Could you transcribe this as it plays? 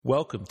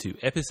Welcome to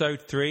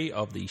episode 3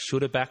 of the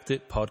Shoulda Backed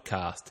It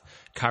podcast,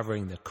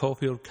 covering the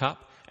Caulfield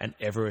Cup and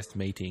Everest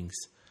meetings.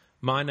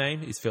 My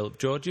name is Philip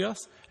Georgios,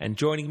 and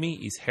joining me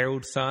is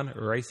Herald Sun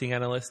racing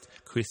analyst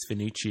Chris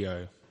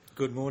Finuccio.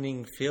 Good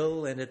morning,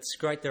 Phil, and it's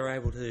great they were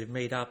able to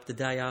meet up the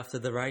day after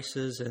the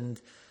races,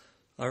 and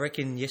I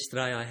reckon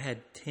yesterday I had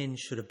 10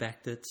 Shoulda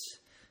Backed It's.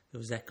 It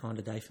was that kind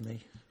of day for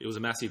me. It was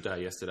a massive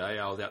day yesterday.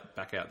 I was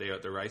back out there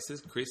at the races.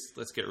 Chris,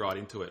 let's get right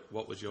into it.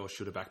 What was your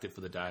Shoulda Backed It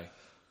for the day?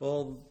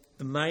 Well,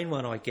 the main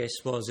one, I guess,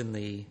 was in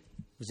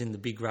the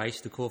big race,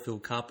 the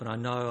Caulfield Cup, and I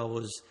know I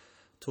was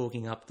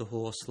talking up the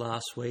horse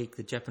last week,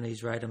 the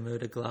Japanese Raider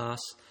Murder Glass,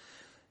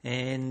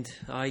 and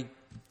I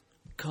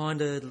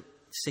kind of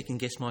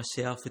second-guessed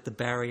myself with the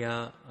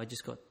barrier. I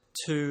just got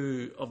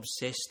too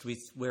obsessed with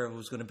where it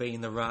was going to be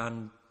in the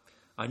run.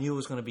 I knew it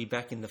was going to be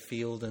back in the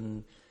field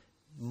and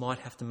might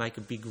have to make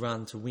a big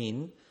run to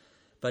win,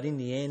 but in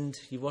the end,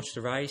 you watch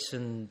the race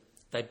and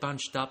they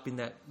bunched up in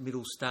that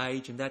middle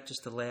stage, and that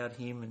just allowed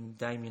him and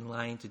Damien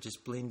Lane to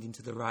just blend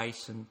into the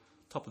race, and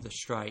top of the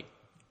straight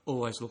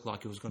always looked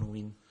like it was going to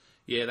win.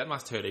 Yeah, that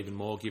must hurt even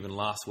more given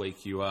last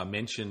week you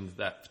mentioned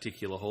that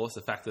particular horse,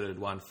 the fact that it had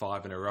won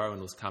 5 in a row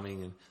and was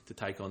coming to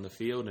take on the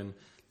field and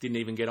didn't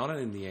even get on it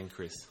in the end,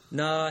 Chris.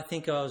 No, I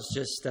think I was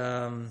just...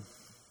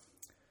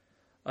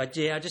 I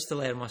just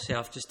allowed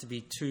myself just to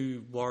be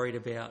too worried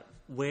about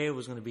where it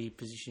was going to be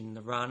positioned in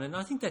the run, and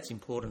I think that's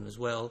important as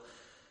well.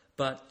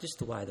 But just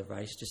the way the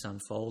race just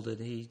unfolded,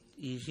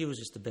 he was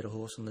just a better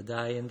horse on the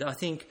day. And I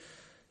think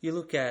you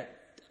look at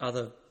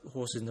other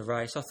horses in the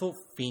race, I thought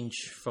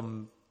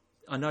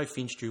I know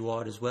Finch drew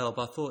wide as well,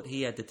 but I thought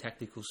he had the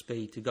tactical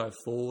speed to go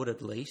forward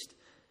at least,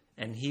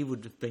 and he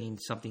would have been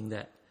something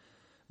that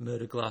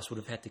Murder Glass would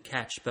have had to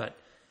catch. But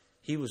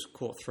he was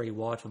caught 3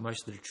 wide for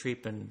most of the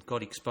trip and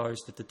got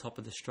exposed at the top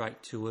of the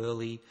straight too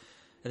early.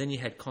 And then you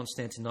had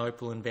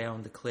Constantinople and Vow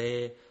and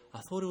Declare.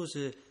 I thought it was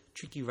a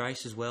tricky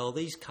race as well.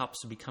 These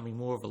cups are becoming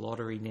more of a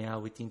lottery now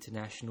with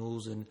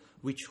internationals, and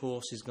which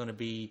horse is going to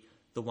be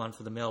the one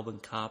for the Melbourne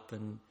Cup,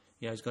 and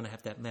is going to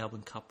have that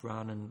Melbourne Cup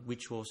run, and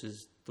which horse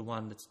is the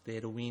one that's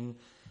there to win.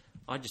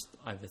 I just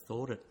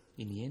overthought it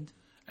in the end.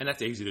 And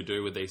that's easy to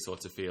do with these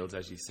sorts of fields,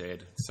 as you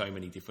said. So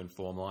many different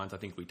form lines. I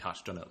think we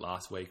touched on it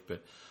last week,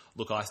 but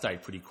look, I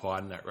stayed pretty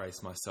quiet in that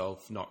race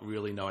myself, not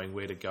really knowing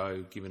where to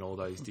go given all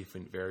those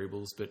different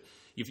variables. But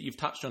you've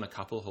touched on a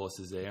couple of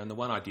horses there, and the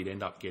one I did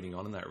end up getting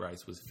on in that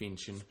race was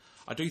Finch, and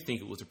I do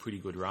think it was a pretty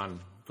good run,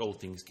 all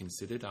things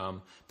considered.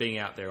 Being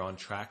out there on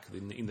track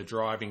in the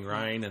driving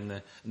rain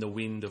and the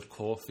wind of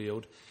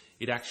Caulfield,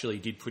 it actually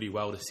did pretty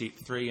well to sit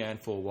 3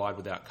 and 4 wide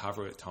without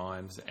cover at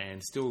times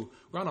and still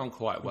run on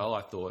quite well,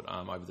 I thought,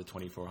 over the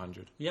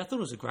 2400. Yeah, I thought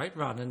it was a great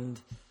run, and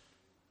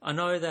I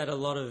know that a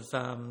lot of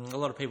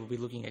people will be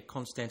looking at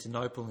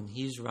Constantinople and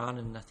his run,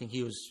 and I think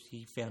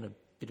he found a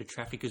bit of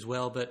traffic as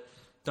well, but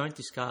don't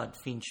discard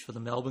Finch for the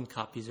Melbourne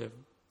Cup. He's a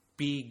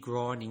big,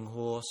 grinding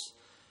horse,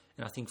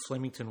 and I think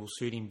Flemington will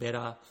suit him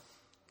better.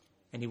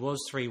 And he was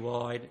 3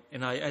 wide,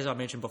 and as I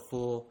mentioned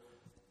before,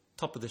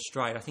 top of the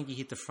straight, I think he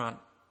hit the front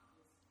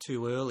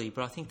too early,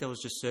 but I think there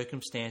was just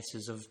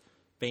circumstances of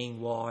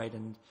being wide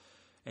and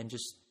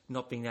just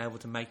not being able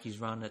to make his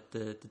run at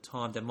the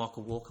time that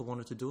Michael Walker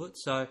wanted to do it.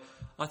 So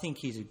I think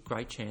he's a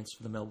great chance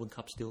for the Melbourne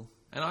Cup still.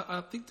 And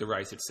I think the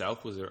race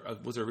itself was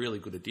a really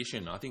good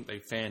addition. I think they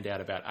fanned out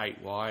about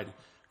 8 wide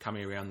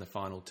coming around the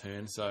final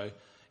turn. So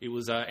it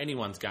was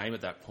anyone's game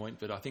at that point,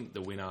 but I think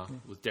the winner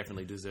was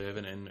definitely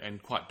deserving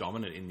and quite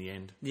dominant in the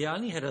end. Yeah, I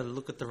only had a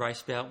look at the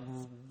race about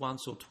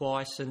once or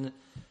twice, and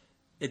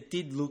it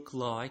did look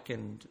like,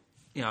 and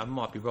I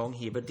might be wrong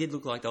here, but it did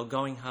look like they were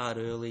going hard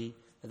early,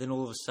 and then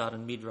all of a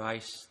sudden,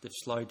 mid-race, they've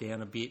slowed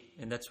down a bit,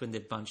 and that's when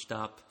they've bunched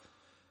up,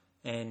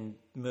 and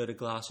Murder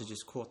Glass has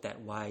just caught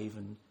that wave,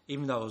 and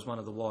even though it was one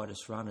of the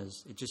widest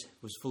runners, it just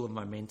was full of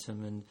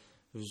momentum, and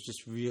it was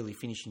just really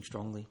finishing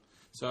strongly.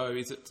 So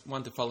is it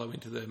one to follow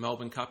into the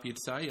Melbourne Cup,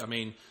 you'd say? I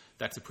mean,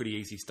 that's a pretty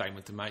easy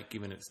statement to make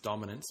given its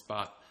dominance,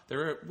 but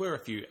there were a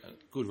few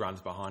good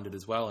runs behind it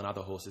as well, and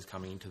other horses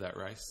coming into that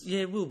race.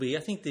 Yeah, it will be. I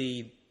think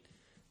the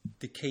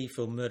key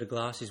for Murder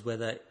Glass is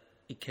whether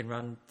it can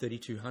run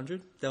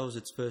 3,200. That was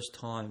its first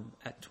time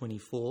at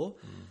 24.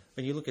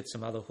 When you look at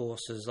some other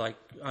horses, like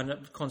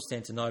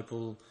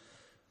Constantinople,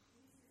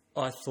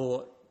 I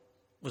thought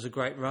was a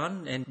great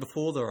run. And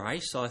before the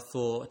race, I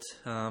thought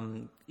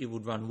it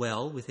would run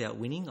well without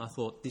winning. I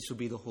thought this would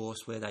be the horse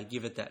where they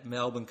give it that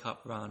Melbourne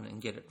Cup run and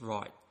get it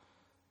right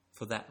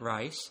for that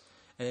race.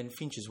 And then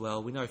Finch as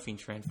well. We know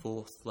Finch ran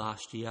 4th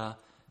last year,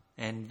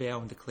 and Vow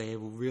and Declare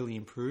will really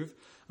improve.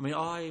 I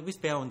mean,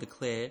 with Vow and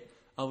Declare,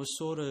 I was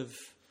sort of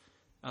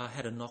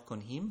had a knock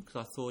on him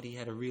because I thought he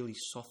had a really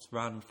soft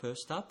run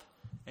first up,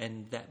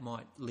 and that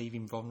might leave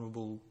him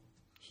vulnerable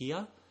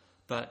here.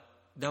 But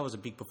that was a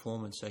big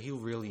performance, so he'll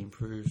really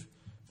improve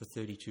for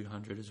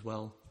 3,200 as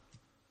well.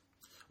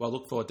 Well, I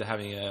look forward to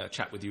having a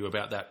chat with you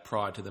about that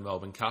prior to the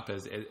Melbourne Cup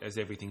as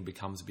everything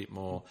becomes a bit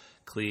more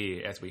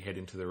clear as we head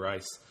into the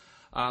race.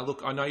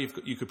 Look, I know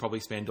you could probably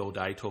spend all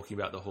day talking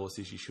about the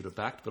horses you should have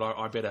backed, but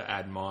I better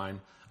add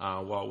mine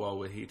while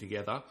we're here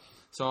together.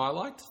 So I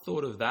liked the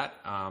thought of that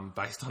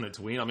based on its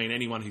win. I mean,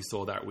 anyone who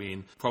saw that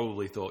win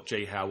probably thought,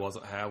 gee, how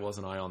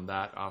wasn't I on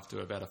that after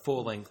about a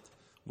 4-length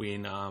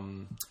win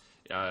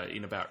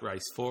in about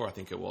race 4, I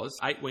think it was.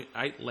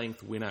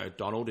 8-length winner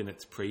Donald in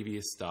its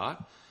previous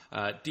start.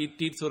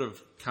 Did sort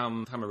of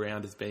come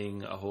around as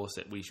being a horse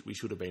that we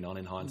should have been on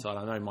in hindsight.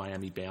 I know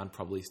Miami Bound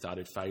probably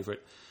started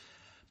favourite,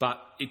 but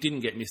it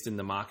didn't get missed in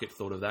the market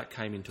thought of that.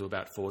 Came into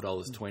about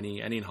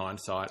 $4.20, and in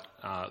hindsight,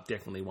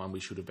 definitely one we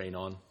should have been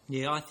on.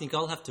 Yeah, I think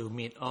I'll have to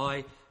admit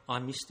I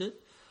missed it.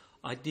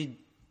 I did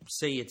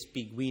see its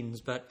big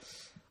wins, but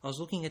I was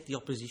looking at the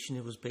opposition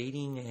it was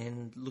beating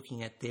and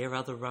looking at their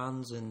other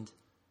runs, and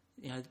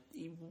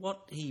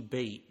what he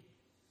beat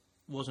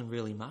wasn't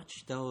really much.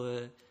 They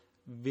were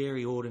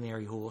very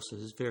ordinary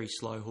horses, very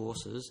slow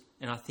horses,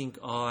 and I think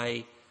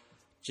I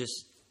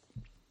just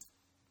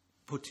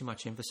put too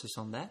much emphasis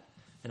on that.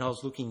 And I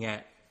was looking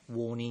at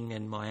Warning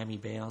and Miami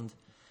Bound,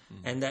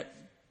 and that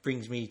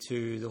brings me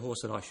to the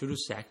horse that I should have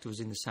sacked. It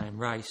was in the same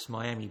race,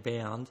 Miami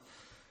Bound,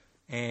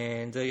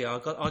 and I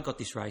got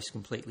this race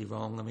completely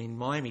wrong. I mean,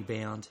 Miami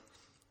Bound,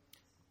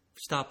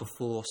 start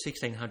before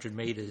 1,600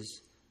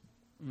 metres,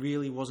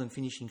 really wasn't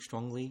finishing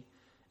strongly,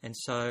 and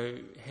so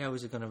how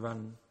is it going to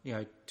run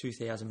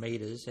 2,000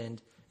 metres?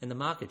 And the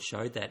market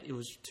showed that it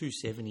was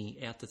 270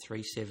 out to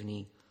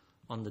 370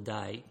 on the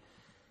day,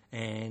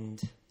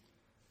 and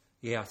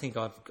yeah, I think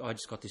I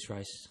just got this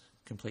race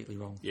completely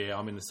wrong. Yeah,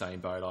 I'm in the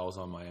same boat. I was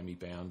on Miami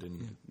Bound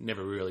and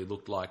never really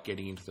looked like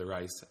getting into the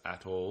race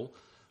at all,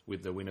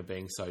 with the winner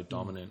being so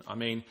dominant. I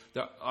mean,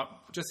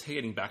 just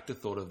getting back to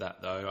thought of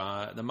that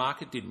though, the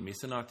market didn't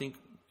miss, and I think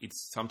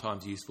it's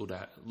sometimes useful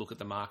to look at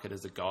the market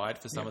as a guide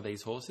for some of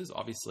these horses.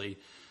 Obviously,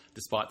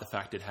 despite the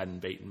fact it hadn't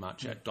beaten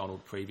much at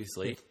Donald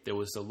previously, there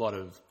was a lot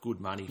of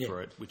good money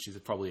for it, which is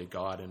probably a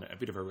guide and a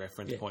bit of a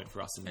reference point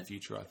for us in the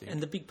future, I think.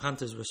 And the big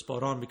punters were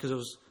spot on because it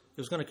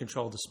was going to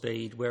control the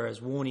speed, whereas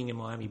Warning and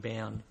Miami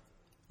Bound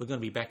were going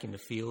to be back in the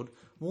field.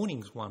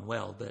 Warning's won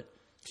well, but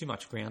too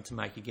much ground to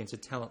make against a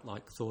talent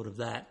like Thought of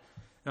That.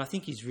 And I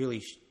think he's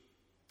really,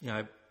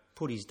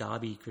 put his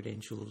Derby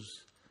credentials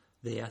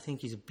there. I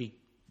think he's a big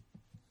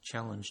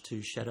challenge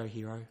to Shadow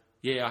Hero.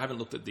 Yeah, I haven't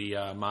looked at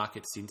the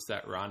market since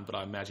that run, but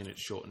I imagine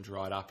it's shortened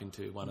right up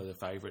into one of the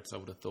favourites, I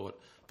would have thought,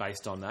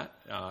 based on that,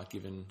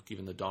 given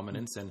the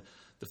dominance. And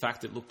the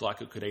fact it looked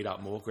like it could eat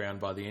up more ground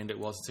by the end, it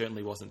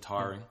certainly wasn't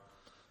tiring.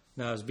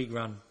 No, it was a big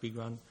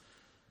run.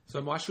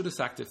 So my should have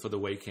sacked it for the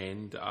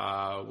weekend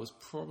was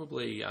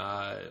probably,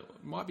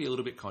 might be a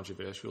little bit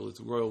controversial. It's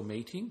Royal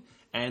Meeting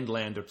and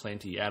Land of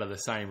Plenty out of the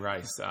same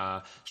race.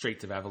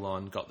 Streets of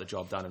Avalon got the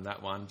job done in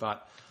that one.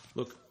 But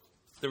look,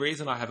 the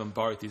reason I have them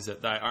both is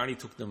that I only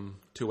took them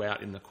 2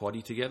 out in the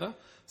quaddie together.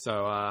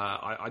 So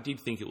I did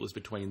think it was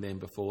between them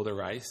before the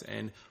race,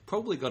 and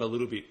probably got a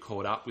little bit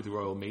caught up with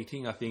Royal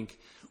Meeting. I think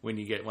when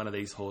you get one of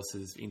these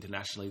horses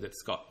internationally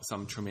that's got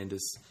some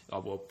tremendous,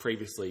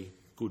 previously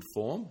good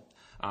form,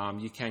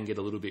 you can get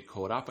a little bit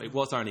caught up. It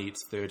was only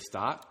its 3rd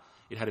start.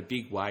 It had a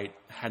big weight,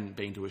 hadn't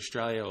been to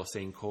Australia or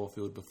seen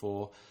Caulfield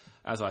before.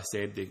 As I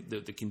said,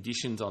 the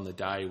conditions on the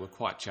day were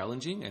quite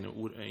challenging, and it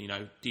would,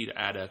 did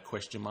add a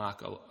question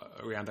mark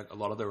around a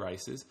lot of the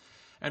races,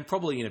 and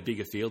probably in a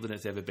bigger field than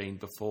it's ever been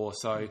before.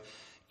 So,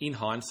 in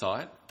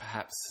hindsight,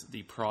 perhaps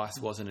the price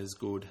wasn't as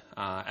good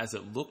as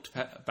it looked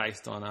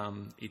based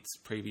on its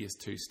previous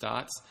 2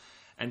 starts,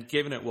 and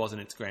given it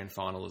wasn't its grand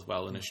final as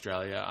well in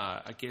Australia,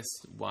 I guess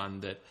one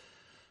that,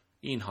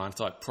 in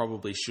hindsight,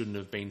 probably shouldn't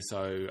have been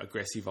so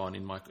aggressive on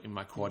in my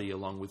quaddie,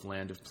 along with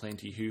Land of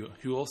Plenty,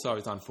 who also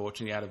is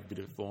unfortunately out of a bit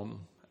of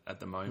form at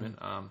the moment.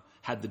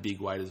 Had the big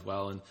weight as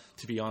well, and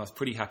to be honest,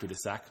 pretty happy to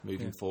sack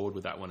moving forward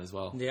with that one as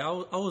well. Yeah,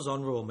 I was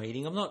on Royal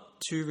Meeting. I'm not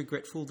too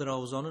regretful that I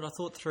was on it. I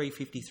thought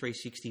 350,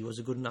 360 was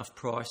a good enough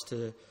price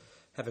to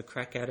have a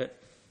crack at it.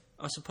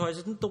 I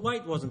suppose the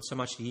weight wasn't so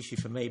much the issue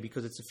for me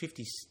because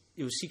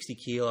it was 60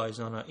 kilos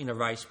in a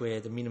race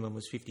where the minimum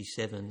was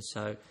 57,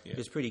 so it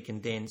was pretty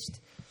condensed.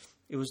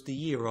 It was the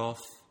year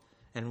off,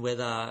 and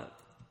whether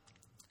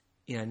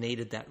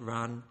needed that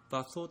run. But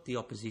I thought the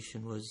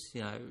opposition was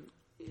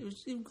it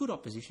was a good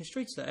opposition.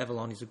 Streets of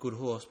Avalon is a good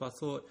horse, but I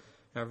thought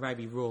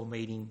maybe Royal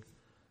Meeting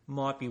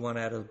might be one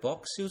out of the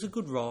box. It was a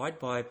good ride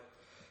by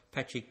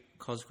Patrick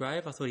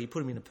Cosgrave. I thought he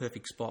put him in a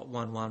perfect spot,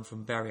 1-1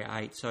 from barrier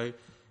 8, so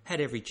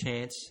had every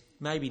chance.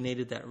 Maybe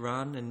needed that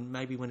run, and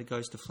maybe when it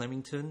goes to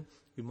Flemington,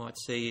 we might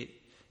see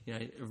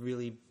a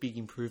really big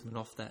improvement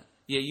off that.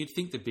 Yeah, you'd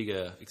think the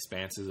bigger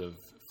expanses of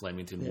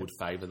Flemington would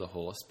favour the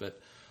horse, but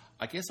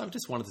I guess I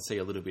just wanted to see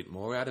a little bit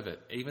more out of it.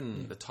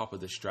 Even the top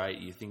of the straight,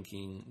 you're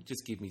thinking,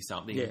 just give me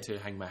something to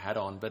hang my hat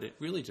on, but it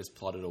really just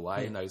plodded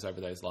away in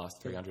over those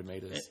last 300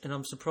 metres. And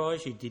I'm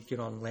surprised you did get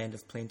on Land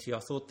of Plenty. I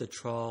thought the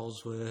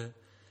trials were,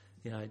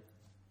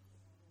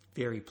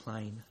 very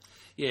plain.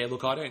 Yeah,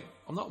 look, I'm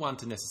not one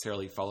to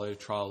necessarily follow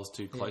trials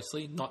too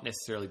closely, not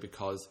necessarily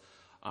because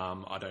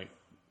I don't,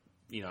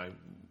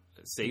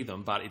 see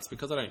them, but it's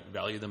because I don't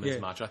value them as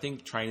much. I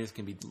think trainers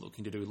can be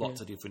looking to do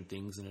lots of different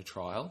things in a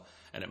trial,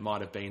 and it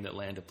might have been that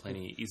Land of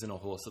Plenty isn't a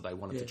horse that they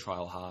wanted to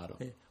trial hard.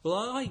 Yeah. Well,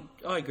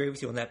 I agree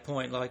with you on that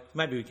point. Like,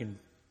 maybe we can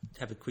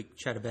have a quick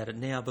chat about it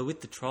now, but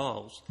with the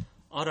trials,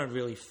 I don't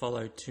really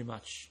follow too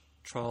much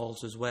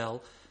trials as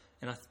well,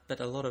 but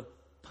a lot of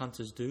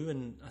punters do,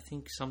 and I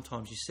think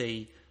sometimes you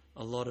see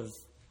a lot of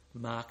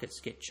markets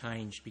get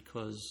changed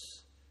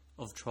because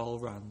of trial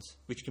runs,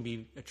 which can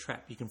be a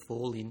trap you can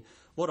fall in.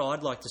 What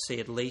I'd like to see,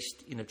 at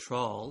least in a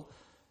trial,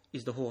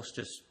 is the horse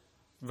just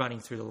running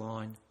through the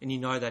line, and you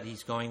know that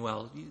he's going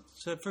well.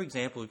 So, for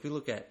example, if you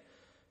look at,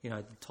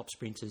 the top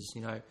sprinters,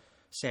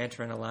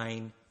 Santa Ana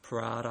Lane,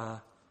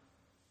 Parada,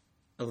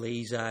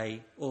 Elise,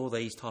 all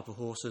these type of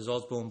horses,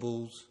 Osborne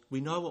Bulls, we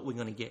know what we're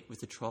going to get with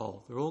the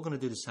trial. They're all going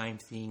to do the same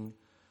thing,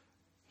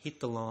 hit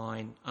the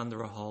line,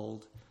 under a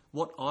hold.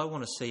 What I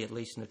want to see, at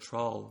least in a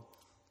trial,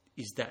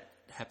 is that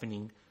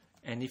happening.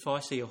 And if I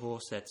see a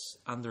horse that's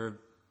under a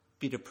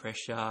bit of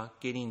pressure,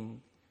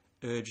 getting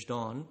urged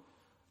on,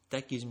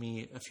 that gives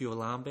me a few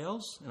alarm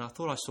bells. And I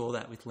thought I saw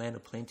that with Land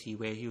of Plenty,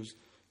 where he was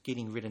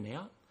getting ridden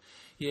out.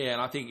 Yeah,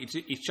 and I think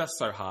it's just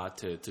so hard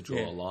to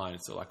draw a line.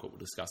 It's like what we're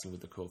discussing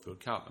with the Caulfield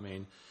Cup. I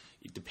mean,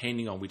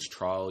 depending on which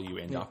trial you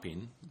end up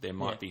in, there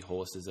might be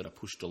horses that are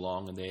pushed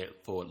along, and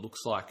therefore it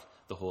looks like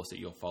the horse that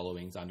you're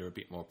following is under a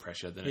bit more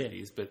pressure than it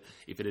is. But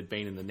if it had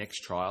been in the next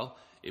trial,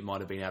 it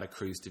might have been able to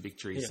cruise to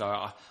victory. Yeah. So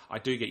I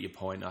do get your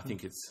point. I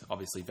think it's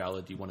obviously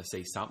valid. You want to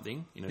see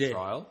something in a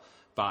trial,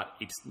 but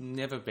it's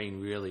never been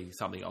really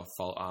something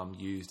I've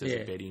used as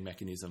a betting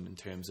mechanism in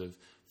terms of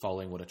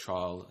following what a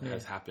trial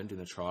has happened in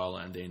a trial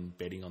and then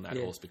betting on that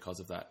horse because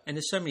of that. And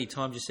there's so many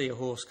times you see a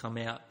horse come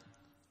out,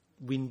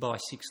 win by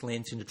 6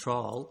 lengths in a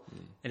trial,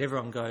 and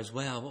everyone goes,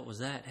 "Wow, what was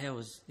that?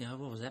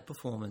 What was that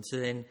performance?"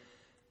 And then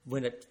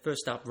when it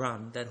first up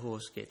run, that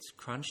horse gets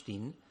crunched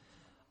in.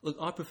 Look,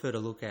 I prefer to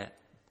look at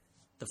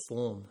the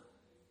form.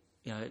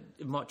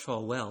 It might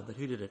trial well, but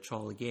who did it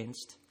trial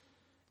against?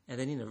 And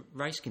then in the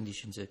race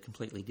conditions are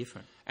completely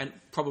different. And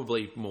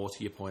probably more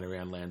to your point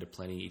around Land of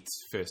Plenty,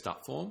 it's first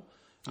up form,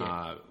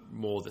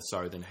 more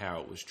so than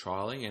how it was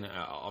trialling. And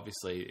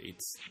obviously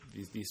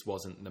this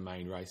wasn't the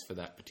main race for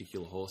that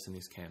particular horse in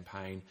this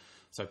campaign.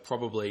 So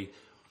probably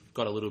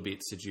got a little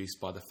bit seduced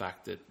by the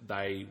fact that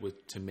they were,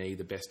 to me,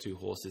 the best 2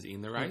 horses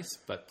in the race,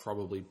 but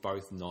probably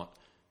both not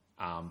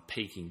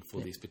peaking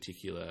for this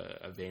particular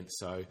event.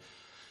 So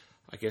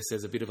I guess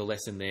there's a bit of a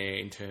lesson there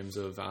in terms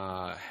of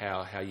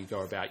how you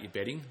go about your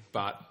betting,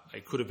 but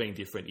it could have been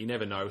different. You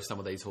never know. Some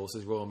of these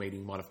horses, Royal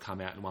Meeting might have come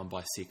out and won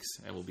by 6,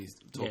 and we'll be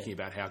talking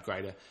about how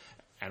great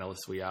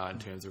analysts we are in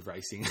terms of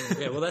racing.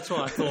 Yeah, well, that's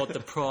why I thought the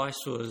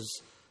price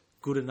was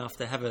good enough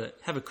to have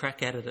a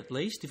crack at it at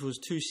least. If it was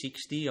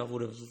 $260, I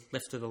would have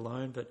left it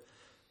alone, but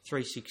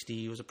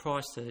 $360 was a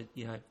price to,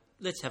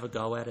 let's have a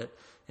go at it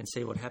and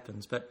see what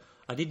happens. But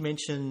I did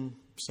mention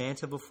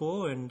Santa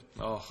before, and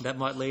that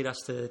might lead us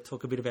to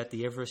talk a bit about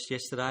the Everest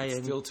yesterday.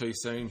 And still too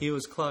soon. He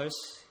was close.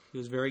 He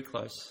was very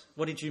close.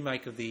 What did you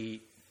make of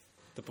the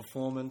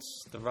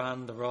performance, the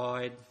run, the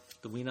ride,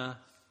 the winner?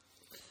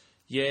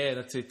 Yeah,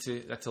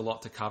 that's a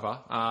lot to cover.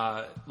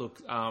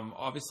 Look,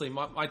 obviously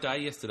my day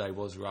yesterday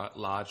was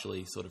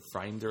largely sort of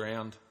framed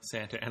around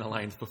Santa Ana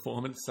Lane's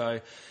performance, so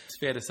it's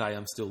fair to say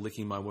I'm still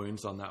licking my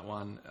wounds on that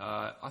one.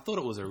 I thought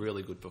it was a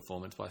really good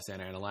performance by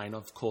Santa Ana Lane.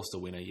 Of course, the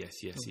winner, yes,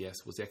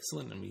 was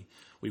excellent, and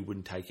we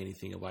wouldn't take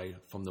anything away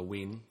from the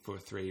win. For a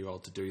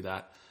 3-year-old to do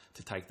that,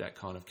 to take that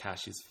kind of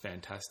cash is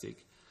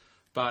fantastic.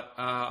 But,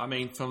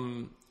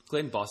 from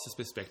Glenn Boss's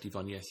perspective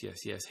on yes,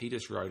 he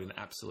just rode an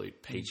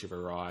absolute peach of a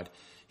ride.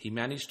 He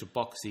managed to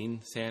box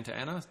in Santa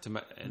Ana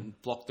and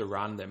block the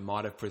run that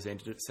might have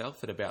presented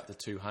itself at about the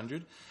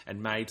 200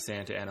 and made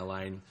Santa Ana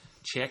Lane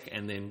check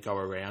and then go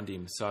around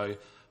him. So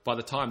by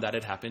the time that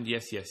had happened,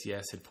 yes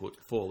had put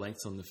 4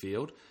 lengths on the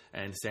field,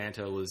 and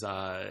Santa was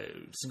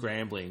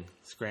scrambling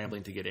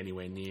to get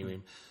anywhere near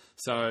him.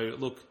 So,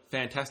 look,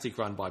 fantastic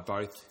run by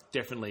both.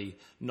 Definitely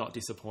not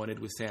disappointed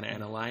with Santa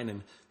Ana Lane,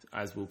 and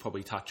as we'll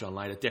probably touch on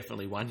later,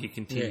 definitely one you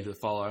continue to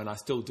follow. And I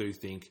still do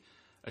think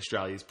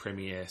Australia's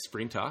premier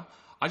sprinter.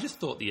 I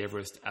just thought the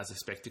Everest as a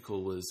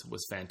spectacle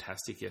was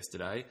fantastic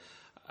yesterday.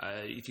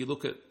 If you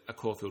look at a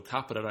Caulfield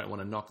Cup, but I don't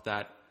want to knock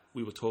that,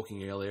 we were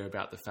talking earlier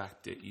about the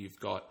fact that you've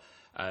got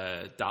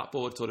a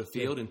dartboard sort of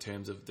field in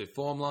terms of the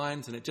form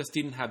lines, and it just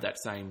didn't have that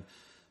same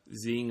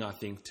zing, I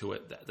think, to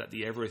it that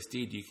the Everest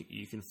did.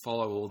 You can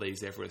follow all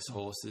these Everest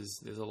horses.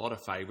 There's a lot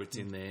of favourites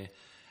in there,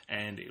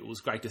 and it was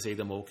great to see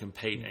them all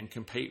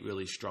compete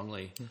really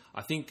strongly.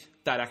 I think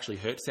that actually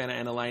hurt Santa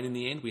Ana Lane in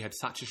the end. We had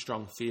such a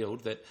strong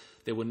field that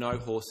there were no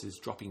horses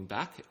dropping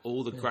back.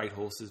 All the great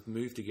horses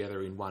moved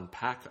together in one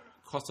pack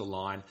across a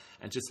line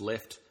and just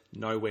left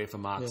nowhere for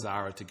Mark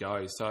Zahra to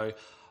go. So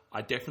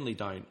I definitely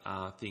don't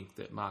think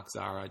that Mark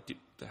Zahra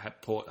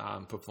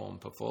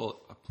performed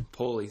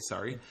poorly.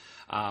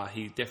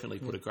 He definitely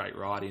put a great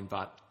ride in,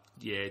 but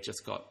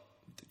just got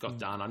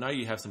done. I know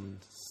you have some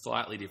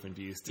slightly different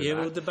views to that. Yeah,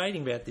 we were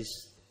debating about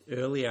this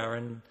earlier,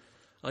 and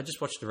I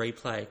just watched the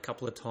replay a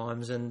couple of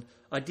times, and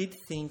I did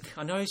think,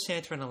 I know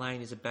Santa Ana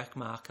Lane is a back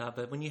marker,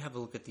 but when you have a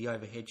look at the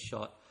overhead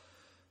shot,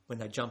 when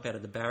they jump out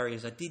of the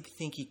barriers, I did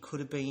think he could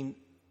have been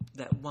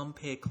that one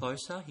pair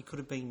closer. He could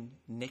have been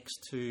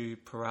next to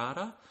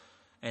Parada,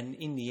 and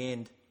in the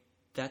end,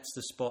 that's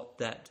the spot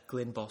that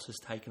Glenn Boss has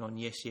taken on.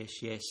 Yes,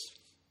 yes, yes.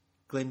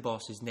 Glenn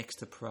Boss is next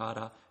to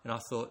Parada, and I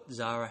thought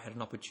Zara had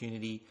an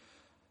opportunity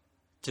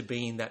to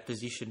be in that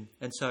position.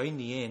 And so in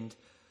the end,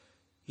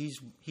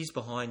 he's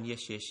behind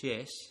Yes, Yes,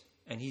 Yes,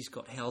 and he's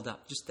got held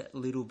up just that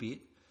little bit,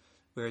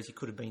 whereas he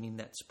could have been in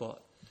that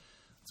spot.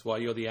 That's why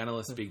you're the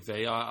analyst, Big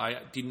V.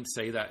 I didn't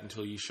see that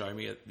until you showed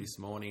me it this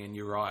morning, and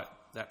you're right.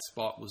 That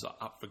spot was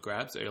up for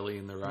grabs early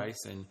in the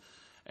race,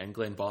 and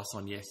Glenn Boss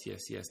on Yes,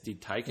 Yes, Yes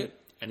did take it,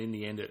 and in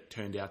the end it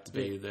turned out to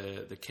be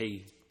the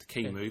key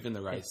move in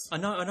the race. I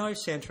know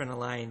Santa Ana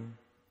Lane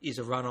is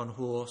a run-on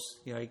horse.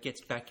 You know, he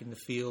gets back in the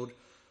field,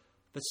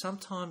 but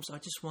sometimes I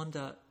just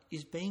wonder,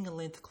 is being a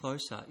length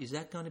closer, is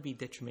that going to be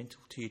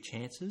detrimental to your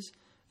chances?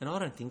 And I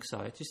don't think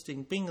so. Just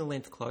in being a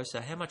length closer,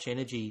 how much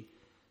energy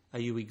are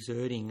you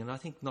exerting? And I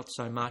think not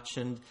so much.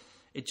 And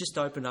it just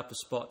opened up a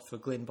spot for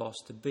Glenn Boss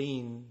to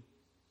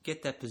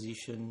get that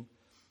position,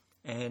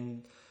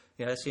 and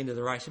that's the end of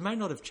the race. It may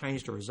not have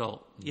changed the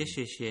result. Yes,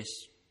 Yes, Yes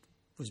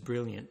was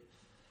brilliant.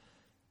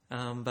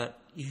 But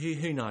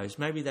who knows?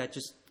 Maybe that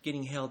just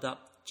getting held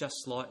up just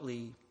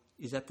slightly,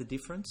 is that the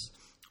difference?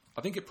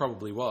 I think it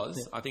probably was.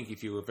 Yeah. I think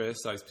if you reverse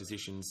those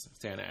positions,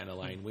 Santa Ana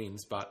Lane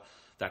wins, but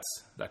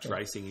that's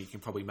racing. You can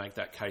probably make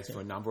that case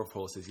for a number of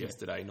horses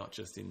yesterday, not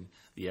just in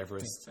the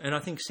Everest. And I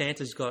think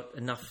Santa's got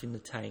enough in the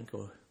tank,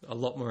 or a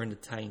lot more in the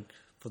tank,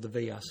 for the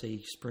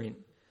VRC sprint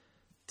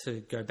to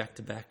go back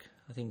to back.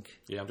 I think.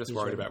 Yeah, I'm just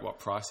worried about what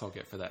price I'll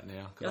get for that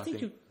now. I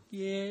think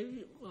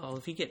well,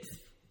 if you get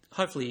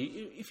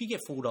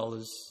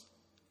 $4,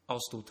 I'll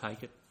still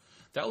take it.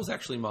 That was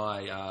actually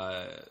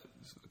my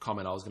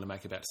comment I was going to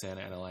make about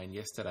Santa Ana Lane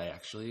yesterday,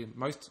 actually.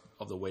 Most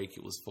of the week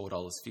it was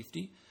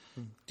 $4.50.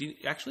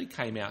 It actually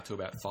came out to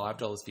about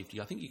 $5.50.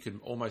 I think you could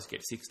almost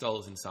get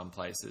 $6 in some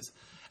places,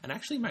 and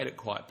actually made it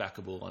quite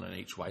backable on an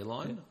each-way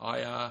line.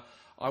 Yeah.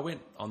 I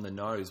went on the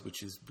nose,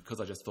 which is because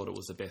I just thought it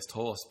was the best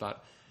horse,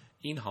 but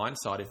in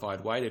hindsight, if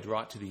I'd waited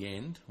right to the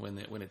end, when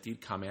it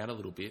did come out a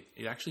little bit,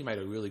 it actually made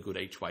a really good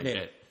each-way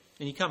bet.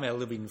 And you come out a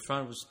little bit in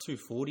front, it was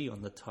 $2.40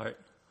 on the tote,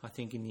 I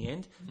think, in the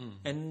end.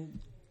 And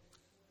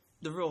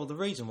the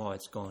reason why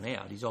it's gone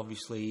out is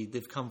obviously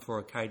they've come for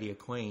Acadia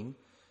Queen,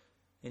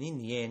 and in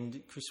the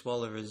end, Chris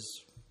Waller has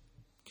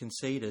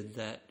conceded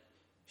that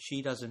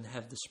she doesn't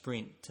have the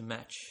sprint to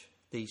match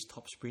these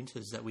top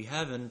sprinters that we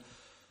have, and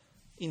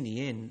in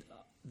the end,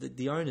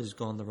 the owner's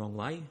gone the wrong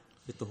way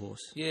with the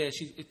horse. Yeah,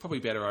 it's probably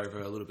better over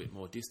a little bit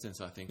more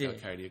distance, I think.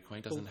 Acadia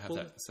Queen doesn't have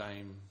that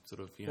same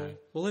sort of,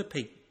 Well, her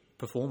peak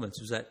performance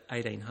was at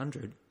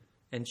 1,800,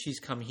 and she's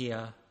come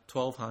here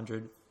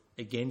 1,200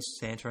 against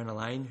Santa Ana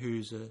Lane,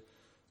 who's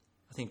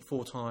I think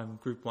 4-time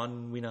Group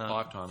 1 winner.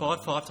 Five-time,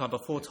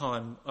 but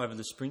 4-time over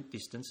the sprint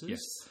distances. Yes.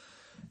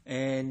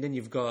 And then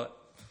you've got,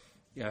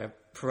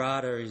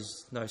 Parada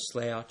is no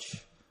slouch.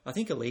 I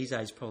think Elise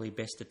is probably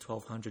best at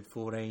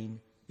 1,214.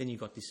 Then you've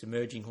got this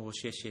emerging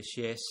horse, Yes, Yes,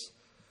 Yes.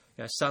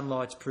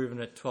 Sunlight's proven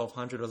at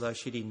 1,200, although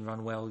she didn't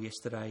run well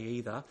yesterday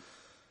either.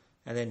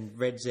 And then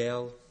Red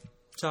Zell.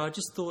 So I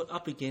just thought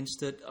up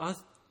against it.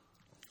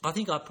 I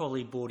think I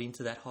probably bought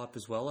into that hype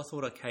as well. I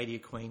thought Acadia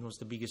Queen was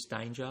the biggest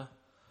danger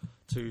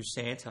to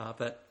Santa,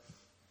 but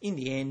in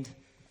the end,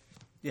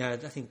 I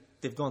think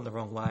they've gone the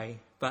wrong way.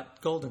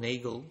 But Golden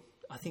Eagle,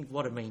 I think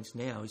what it means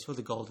now is for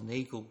the Golden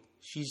Eagle,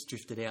 she's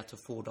drifted out to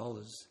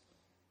 $4,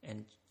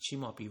 and she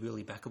might be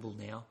really backable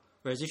now.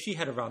 Whereas if she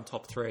had a run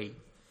top 3,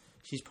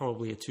 she's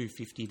probably a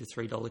 $2.50 to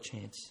 $3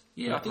 chance.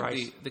 Yeah, I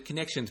think the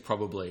connections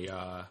probably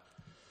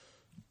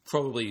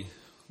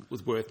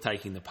was worth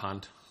taking the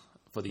punt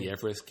for the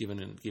Everest,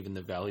 given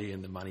the value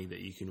and the money that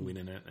you can win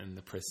in it and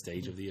the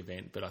prestige of the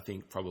event. But I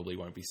think probably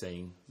won't be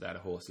seeing that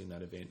horse in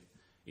that event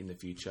in the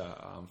future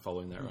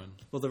following that run.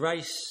 Well, the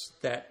race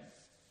that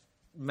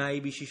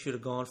maybe she should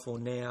have gone for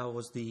now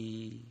was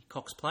the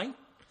Cox Plate,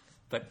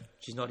 but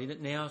she's not in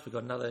it now. So we've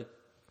got another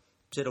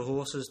set of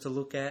horses to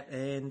look at,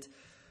 and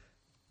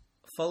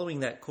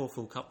following that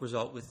Caulfield Cup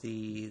result with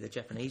the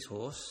Japanese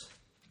horse,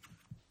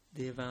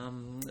 the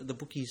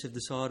bookies have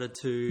decided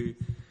to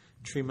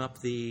trim up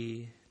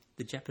the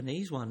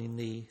Japanese one in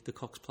the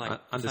Cox Plate.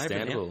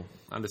 Understandable.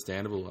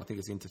 I think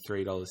it's into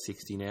 $3.60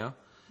 now.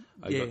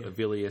 I've got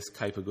Avilius,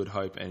 Cape of Good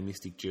Hope, and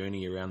Mystic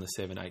Journey around the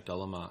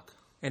 $7-8 mark.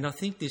 And I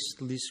think this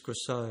Liz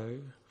Grosso,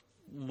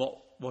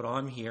 what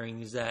I'm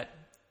hearing is that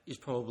is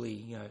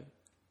probably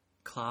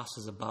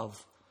classes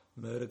above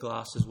Murder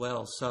Glass as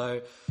well.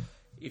 So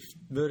if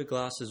Murder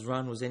Glass's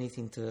run was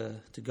anything to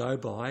go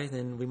by,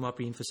 then we might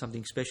be in for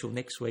something special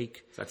next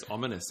week. That's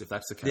ominous if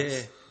that's the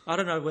case. Yeah. I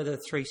don't know whether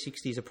 $3.60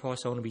 is a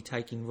price I want to be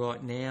taking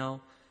right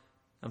now.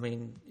 I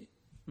mean,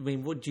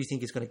 what do you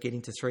think is going to get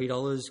into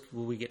 $3?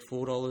 Will we get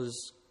 $4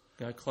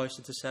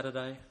 closer to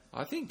Saturday?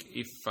 I think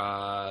if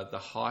the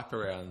hype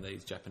around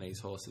these Japanese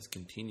horses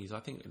continues, I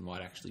think it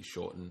might actually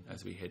shorten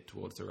as we head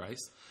towards the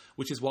race,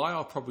 which is why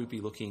I'll probably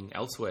be looking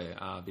elsewhere,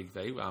 Big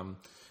V,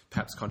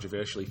 perhaps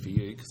controversially for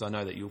you, because I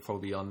know that you'll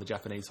probably be on the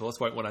Japanese horse.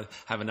 Won't want to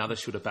have another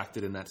should have backed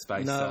it in that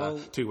space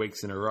 2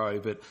 weeks in a row,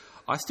 but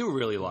I still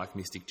really like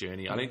Mystic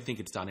Journey. I don't think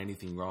it's done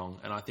anything wrong,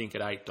 and I think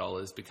at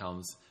 $8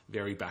 becomes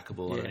very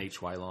backable on an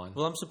each way line.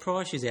 Well, I'm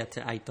surprised she's out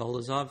to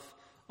 $8.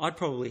 I'd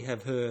probably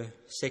have her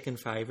second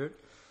favourite.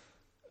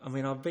 I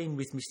mean, I've been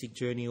with Mystic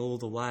Journey all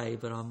the way,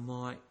 but I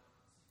might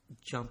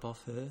jump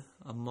off her.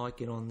 I might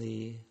get on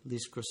the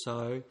Liz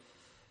Grosso,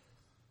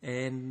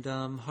 and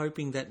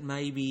hoping that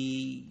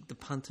maybe the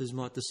punters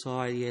might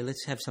decide,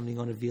 let's have something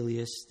on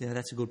Avilius.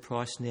 That's a good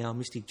price now.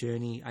 Mystic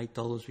Journey,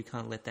 $8, we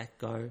can't let that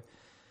go.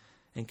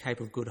 And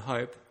Cape of Good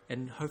Hope,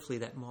 and hopefully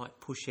that might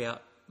push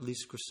out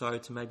Liz Grosso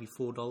to maybe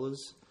 $4.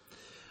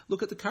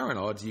 Look, at the current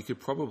odds, you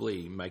could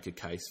probably make a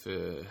case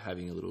for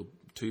having a little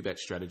two-bet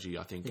strategy,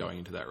 I think, going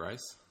into that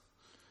race.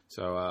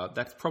 So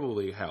that's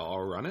probably how I'll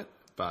run it.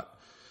 But,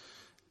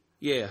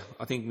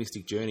 I think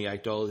Mystic Journey,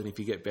 $8, and if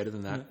you get better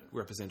than that,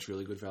 represents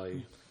really good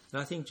value.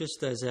 And I think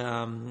just as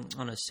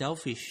on a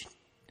selfish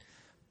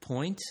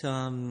point,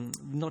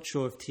 not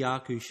sure if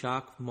Tiaku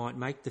Shark might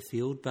make the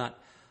field,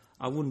 but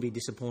I wouldn't be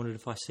disappointed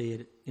if I see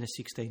it in a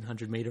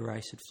 1,600-metre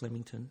race at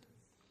Flemington.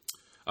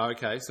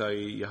 Okay, so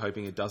you're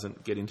hoping it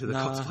doesn't get into the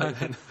Cox Plate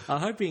then? I'm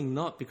hoping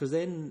not, because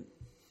then,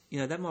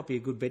 that might be a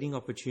good betting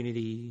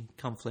opportunity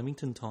come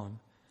Flemington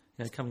time.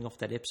 Coming off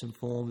that Epsom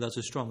form, there was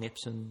a strong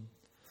Epsom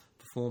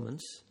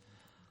performance.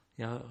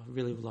 I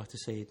really would like to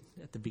see it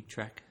at the big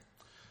track.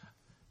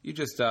 You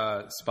just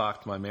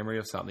sparked my memory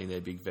of something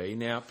there, Big V.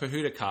 Now,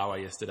 Pahuta Kawa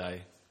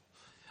yesterday.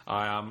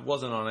 I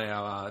wasn't on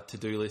our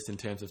to-do list in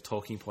terms of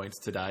talking points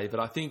today, but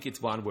I think it's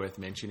one worth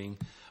mentioning.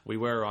 We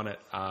were on it.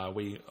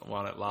 We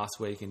won it last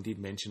week and did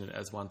mention it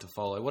as one to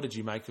follow. What did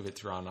you make of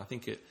its run? I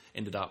think it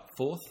ended up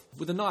 4th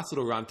with a nice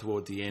little run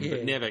toward the end,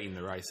 but never in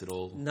the race at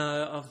all.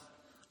 No,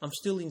 I'm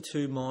still in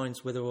two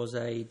minds whether it was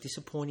a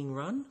disappointing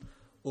run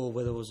or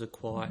whether it was a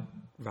quiet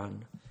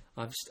run.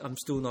 I'm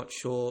still not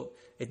sure.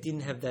 It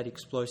didn't have that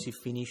explosive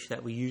finish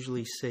that we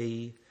usually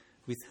see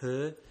with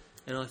her,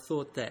 and I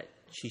thought that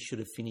she should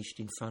have finished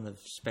in front of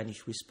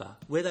Spanish Whisper.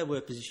 Where they were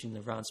positioned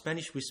in the run,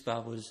 Spanish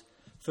Whisper was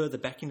further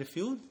back in the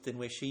field than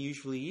where she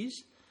usually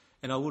is,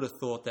 and I would have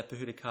thought that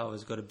Pahuta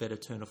Kawa's got a better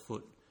turn of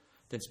foot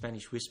than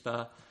Spanish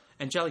Whisper.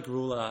 Angelic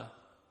Ruler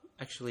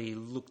actually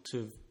looked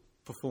to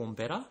perform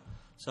better,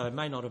 so it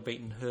may not have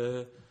beaten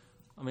her.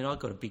 I mean, I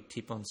got a big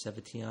tip on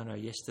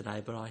Savatiano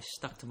yesterday, but I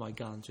stuck to my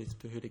guns with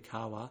Pahuta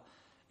Kawa,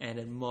 and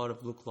it might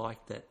have looked like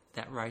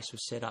that race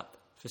was set up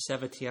for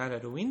Savatiano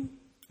to win,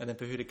 and then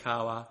Pahuta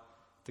Kawa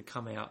to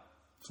come out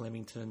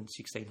Flemington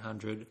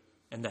 1,600,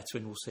 and that's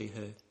when we'll see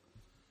her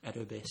at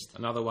her best.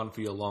 Another one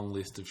for your long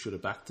list of should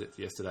have backed it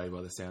yesterday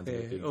by the sounds of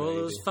it. Well,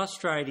 it was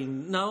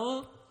frustrating.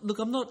 No, look,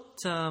 I'm not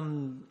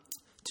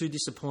too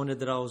disappointed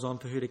that I was on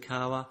Pahuta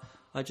Kawa.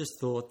 I just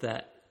thought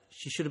that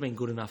she should have been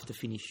good enough to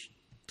finish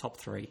top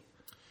 3.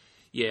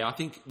 Yeah, I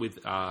think with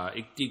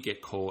it did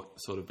get caught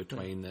sort of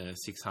between the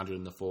 600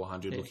 and the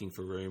 400, looking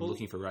for room,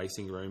 looking for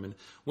racing room, and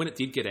when it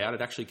did get out,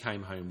 it actually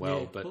came home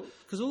well. But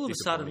because all of a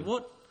sudden,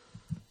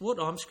 what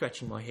I'm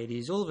scratching my head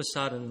is all of a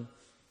sudden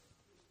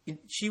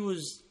she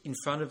was in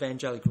front of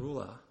Angelic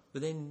Ruler,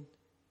 but then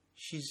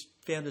she's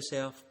found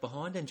herself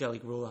behind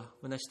Angelic Ruler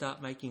when they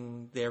start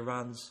making their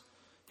runs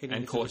heading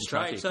into the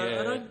straight.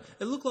 So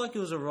it looked like it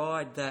was a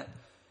ride that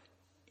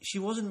she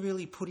wasn't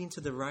really put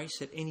into the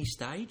race at any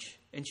stage,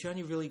 and she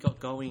only really got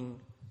going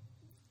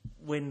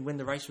when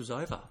the race was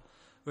over.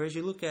 Whereas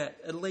you look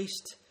at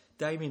least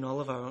Damien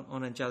Oliver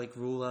on Angelic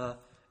Ruler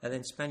and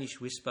then Spanish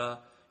Whisper,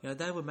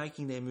 they were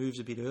making their moves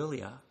a bit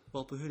earlier,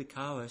 while Pahuta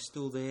Kawa is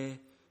still there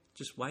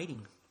just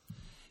waiting.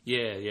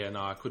 Yeah,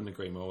 no, I couldn't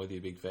agree more with you,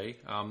 Big V,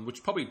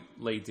 which probably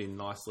leads in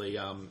nicely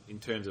in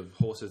terms of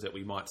horses that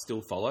we might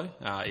still follow,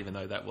 even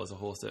though that was a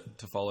horse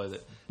to follow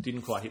that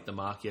didn't quite hit the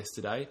mark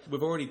yesterday.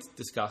 We've already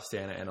discussed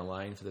Anna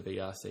Lane for the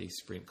VRC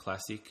Sprint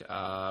Classic.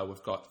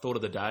 We've got Thought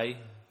of the Day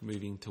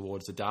moving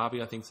towards the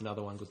Derby. I think it's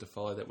another one good to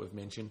follow that we've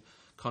mentioned.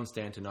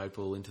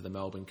 Constantinople into the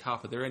Melbourne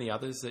Cup. Are there any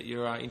others that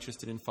you're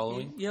interested in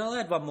following? Yeah, I'll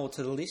add one more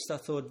to the list. I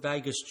thought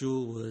Vegas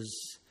Jewel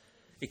was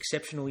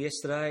exceptional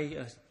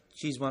yesterday.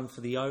 She's one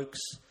for the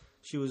Oaks.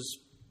 She was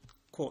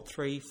caught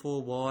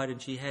 3-4 wide,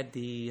 and she had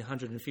the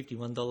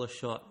 $151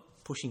 shot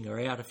pushing her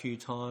out a few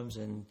times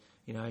and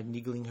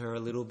niggling her a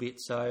little bit.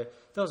 So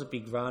that was a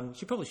big run.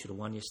 She probably should have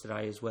won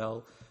yesterday as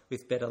well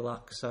with better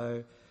luck.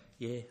 So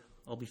yeah,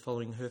 I'll be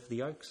following her for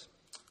the Oaks.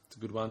 It's a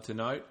good one to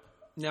note.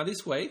 Now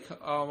this week,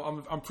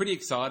 I'm pretty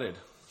excited.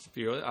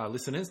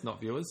 Listeners, not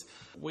viewers.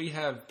 We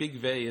have Big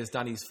V has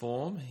done his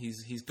form.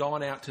 He's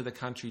gone out to the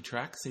country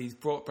tracks. He's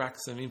brought back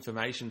some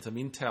information, some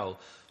intel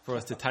for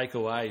us to take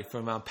away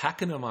from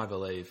Pakenham, I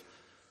believe.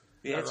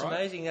 Yeah, it's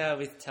amazing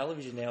with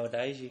television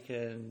nowadays you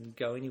can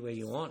go anywhere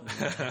you want.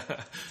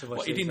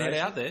 What, you didn't head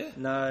out there?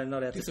 No,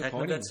 not out to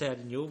Pakenham. That's out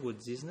in your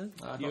woods, isn't it?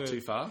 Not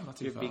too far.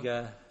 You're a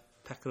big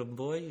Pakenham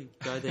boy. You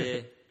go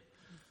there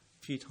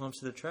few times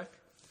to the track?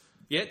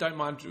 Yeah, don't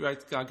mind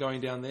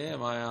going down there.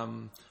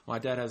 My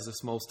dad has a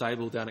small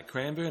stable down at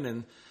Cranbourne,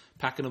 and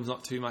Pakenham's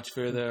not too much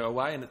further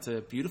away, and it's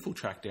a beautiful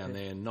track down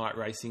there. And night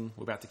racing,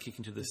 we're about to kick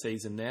into the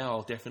season now.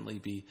 I'll definitely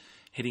be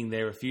heading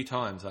there a few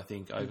times, I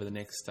think, over the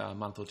next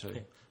month or two.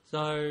 Yeah.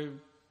 So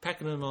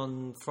Pakenham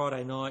on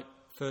Friday night,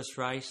 first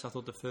race. I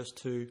thought the first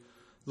two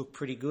looked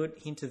pretty good.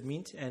 Hint of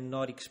Mint and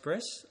Night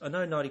Express. I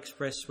know Night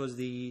Express was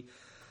the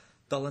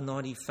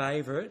 $1.90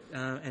 favourite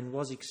and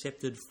was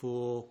accepted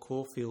for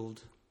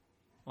Caulfield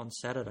on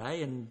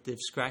Saturday, and they've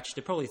scratched.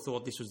 They probably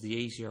thought this was the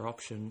easier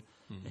option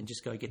and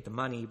just go get the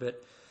money.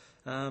 But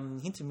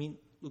Hint of Mint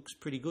looks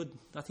pretty good.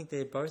 I think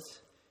they're both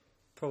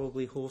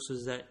probably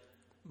horses that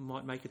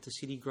might make it to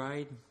city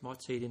grade,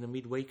 might see it in a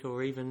midweek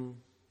or even,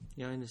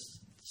 in the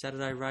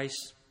Saturday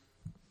race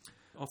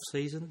off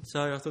season.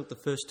 So I thought the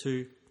first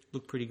two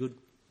looked pretty good.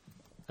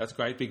 That's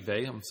great, Big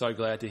V. I'm so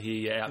glad to hear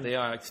you out there.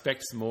 I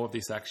expect some more of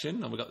this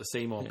action. And we've got the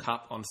Seymour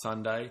Cup on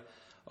Sunday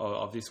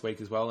of this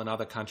week as well, and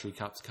other country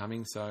cups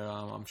coming. So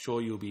I'm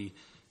sure you'll be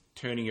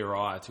turning your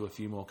eye to a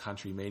few more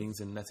country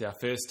meetings. And that's our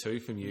first two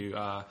from you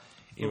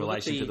in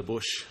relation to the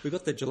bush. We've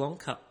got the Geelong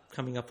Cup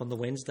coming up on the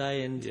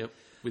Wednesday. And yep,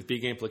 with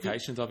big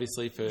implications,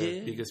 obviously, for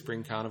bigger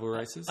spring carnival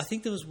races. I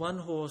think there was one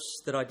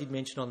horse that I did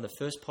mention on the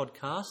first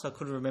podcast. I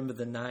couldn't remember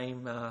the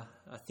name. I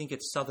think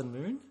it's Southern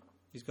Moon.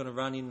 He's going to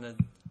run in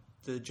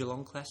the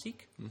Geelong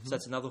Classic. Mm-hmm. So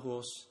that's another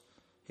horse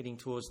heading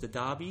towards the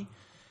Derby.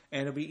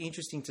 And it'll be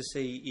interesting to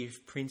see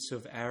if Prince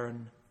of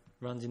Arran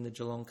runs in the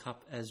Geelong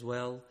Cup as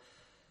well.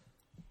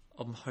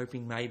 I'm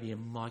hoping maybe it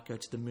might go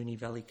to the Moonee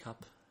Valley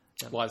Cup.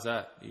 Why is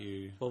that?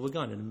 Well, we're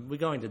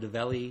going to the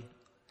Valley.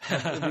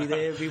 We'll be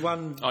there. We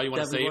won. Oh, you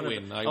want to see it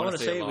win? I want to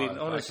see it win.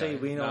 I want to see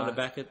it win. I want to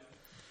back it.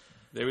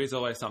 There is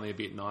always something a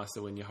bit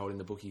nicer when you're holding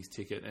the bookies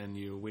ticket and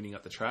you're winning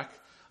at the track,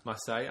 I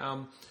must say.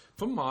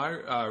 From my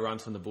run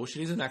from the bush,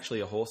 it isn't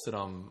actually a horse that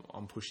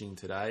I'm pushing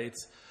today.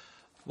 It's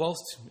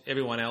whilst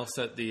everyone else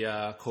at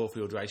the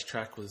Caulfield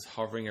racetrack was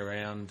hovering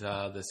around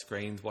the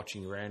screens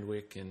watching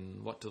Randwick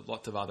and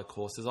lots of other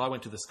courses, I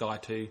went to the Sky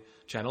 2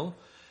 channel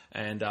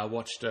and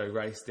watched a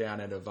race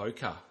down at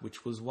Avoca,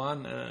 which was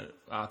one,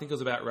 I think it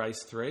was about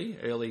race 3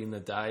 early in the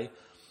day.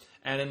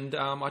 And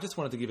I just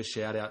wanted to give a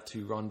shout out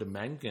to Rhonda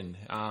Mangan,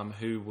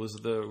 who was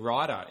the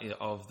rider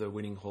of the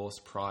winning horse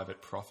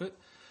Private Profit.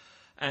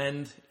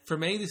 And for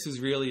me, this is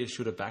really a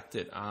should have backed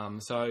it.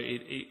 So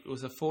it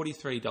was a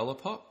 $43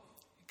 pot.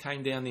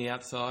 Came down the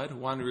outside,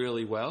 won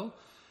really well.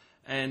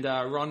 And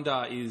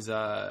Rhonda is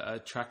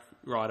a track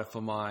rider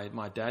for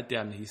my dad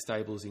down in his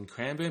stables in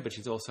Cranbourne, but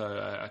she's also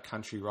a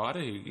country rider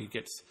who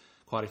gets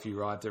quite a few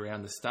rides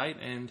around the state.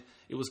 And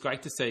it was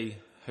great to see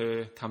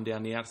her come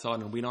down the outside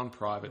and win on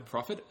Private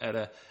Profit at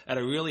a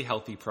really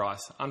healthy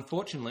price.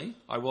 Unfortunately,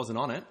 I wasn't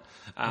on it,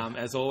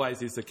 as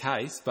always is the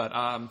case, but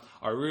I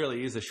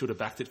really is a should have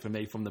backed it for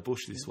me from the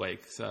bush this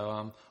week.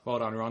 So well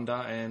done,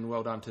 Rhonda, and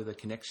well done to the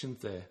connections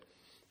there.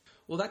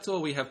 Well, that's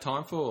all we have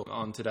time for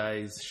on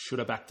today's Should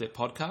Have Backed It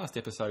podcast,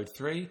 episode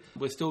 3.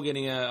 We're still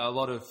getting a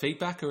lot of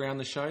feedback around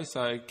the show,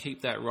 so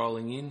keep that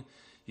rolling in.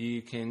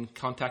 You can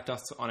contact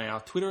us on our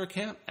Twitter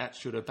account at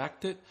Should Have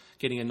Backed It,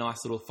 getting a nice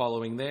little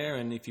following there.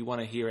 And if you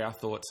want to hear our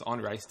thoughts on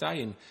race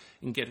day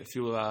and get a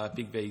few of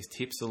Big V's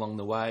tips along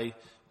the way,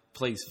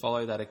 please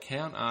follow that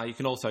account. You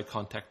can also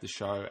contact the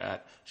show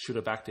at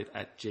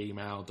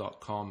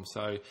shouldhavebackedit@gmail.com.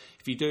 So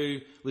if you do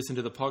listen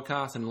to the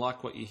podcast and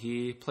like what you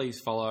hear, please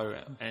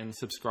follow and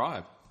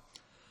subscribe.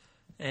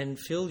 And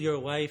Phil, you're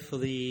away for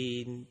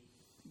the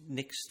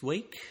next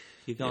week.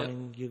 You're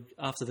going you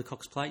after the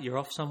Cox Plate. You're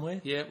off somewhere.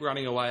 Yeah,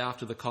 running away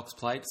after the Cox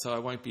Plate, so I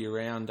won't be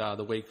around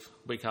the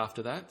week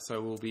after that. So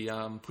we'll be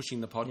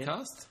pushing the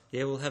podcast.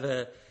 Yeah, we'll have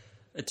a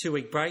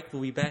 2-week break.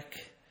 We'll be back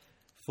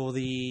for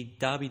the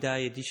Derby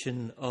Day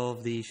edition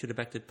of the Should Have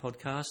Backed It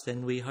podcast,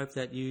 and we hope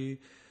that you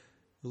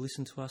will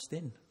listen to us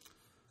then.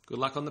 Good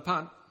luck on the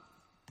punt.